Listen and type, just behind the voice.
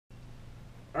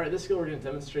All right, this skill we're going to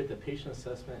demonstrate the patient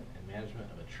assessment and management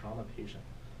of a trauma patient.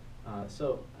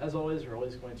 So as always, we're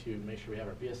always going to make sure we have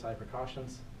our BSI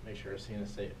precautions, make sure our scene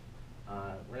is safe.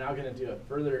 We're now going to do a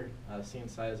further scene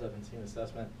size up and scene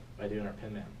assessment by doing our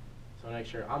pin man. So I want to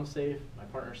make sure I'm safe, my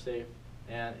partner's safe,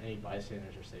 and any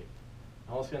bystanders are safe.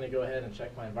 I'm also going to go ahead and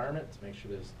check my environment to make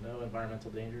sure there's no environmental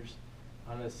dangers.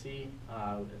 I'm going to see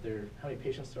how many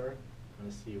patients there are. I'm going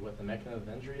to see what the mechanism of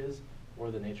injury is or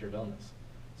the nature of illness.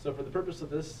 So for the purpose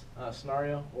of this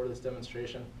scenario or this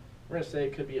demonstration, we're going to say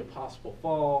it could be a possible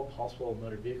fall, possible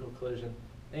motor vehicle collision,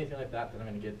 anything like that that I'm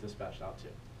going to get dispatched out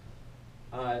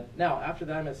to. Now, after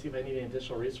that, I'm going to see if I need any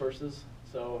additional resources.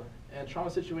 So in trauma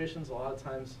situations, a lot of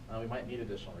times we might need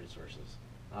additional resources.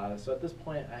 So at this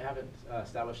point, I haven't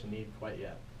established a need quite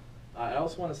yet. I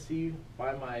also want to see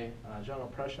by my general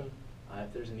impression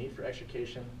if there's a need for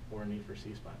extrication or a need for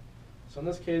C-spine. So in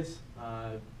this case,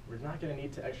 we're not going to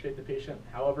need to extricate the patient.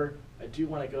 However, I do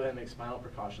want to go ahead and make spinal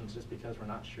precautions just because we're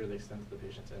not sure the extent of the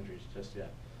patient's injuries just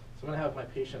yet. So I'm going to have my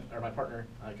patient or my partner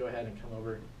go ahead and come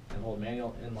over and hold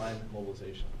manual inline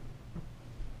mobilization.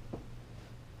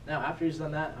 Now, after he's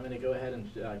done that, I'm going to go ahead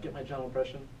and get my general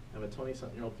impression of a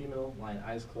 20-something-year-old female lying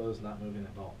eyes closed, not moving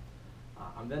at all.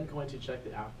 I'm then going to check the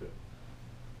AFPU.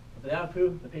 With the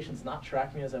AFPU, the patient's not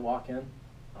tracking me as I walk in.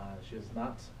 She is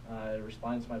not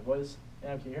responding to my voice.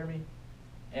 Ma'am, can you hear me?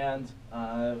 And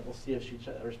we'll see if she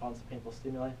responds to painful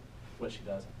stimuli, which she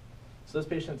doesn't. So this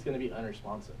patient's going to be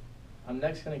unresponsive. I'm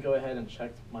next going to go ahead and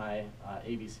check my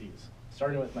ABCs,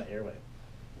 starting with my airway.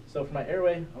 So for my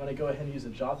airway, I'm going to go ahead and use a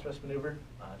jaw thrust maneuver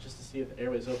just to see if the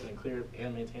airway is open and clear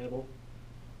and maintainable.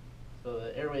 So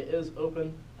the airway is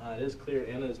open, it is clear,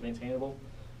 and it is maintainable.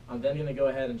 I'm then going to go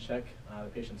ahead and check the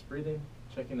patient's breathing,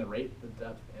 checking the rate, the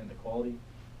depth, and the quality,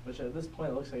 which at this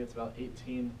point it looks like it's about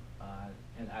 18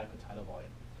 and adequate tidal volume.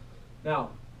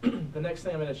 Now, the next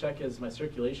thing I'm going to check is my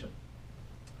circulation.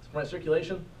 So for my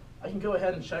circulation, I can go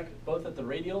ahead and check both at the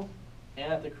radial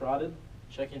and at the carotid,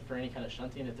 checking for any kind of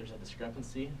shunting if there's a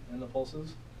discrepancy in the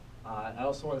pulses. I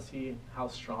also want to see how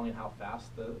strong and how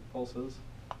fast the pulse is.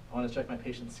 I want to check my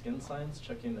patient's skin signs,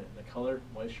 checking the color,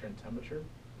 moisture, and temperature.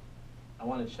 I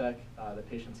want to check the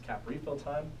patient's cap refill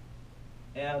time.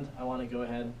 And I want to go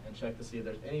ahead and check to see if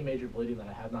there's any major bleeding that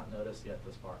I have not noticed yet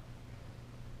this far.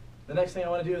 The next thing I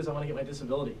want to do is I want to get my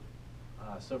disability.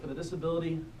 So for the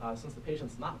disability, since the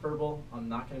patient's not verbal, I'm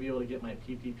not going to be able to get my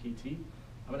PPPT.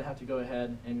 I'm going to have to go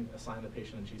ahead and assign the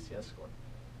patient a GCS score.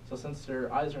 So since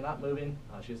her eyes are not moving,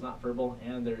 she's not verbal,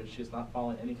 and she's not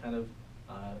following any kind of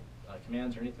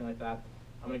commands or anything like that,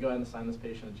 I'm going to go ahead and assign this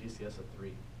patient a GCS of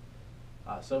 3.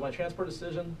 So my transport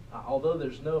decision, although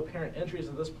there's no apparent injuries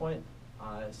at this point,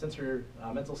 since her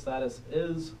mental status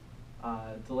is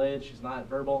delayed, she's not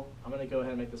verbal, I'm going to go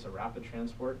ahead and make this a rapid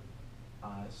transport.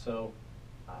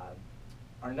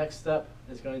 Our next step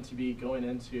is going to be going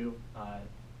into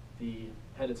the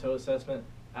head-to-toe assessment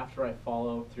after I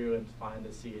follow through and find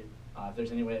to see if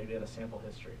there's any way to get a sample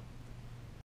history.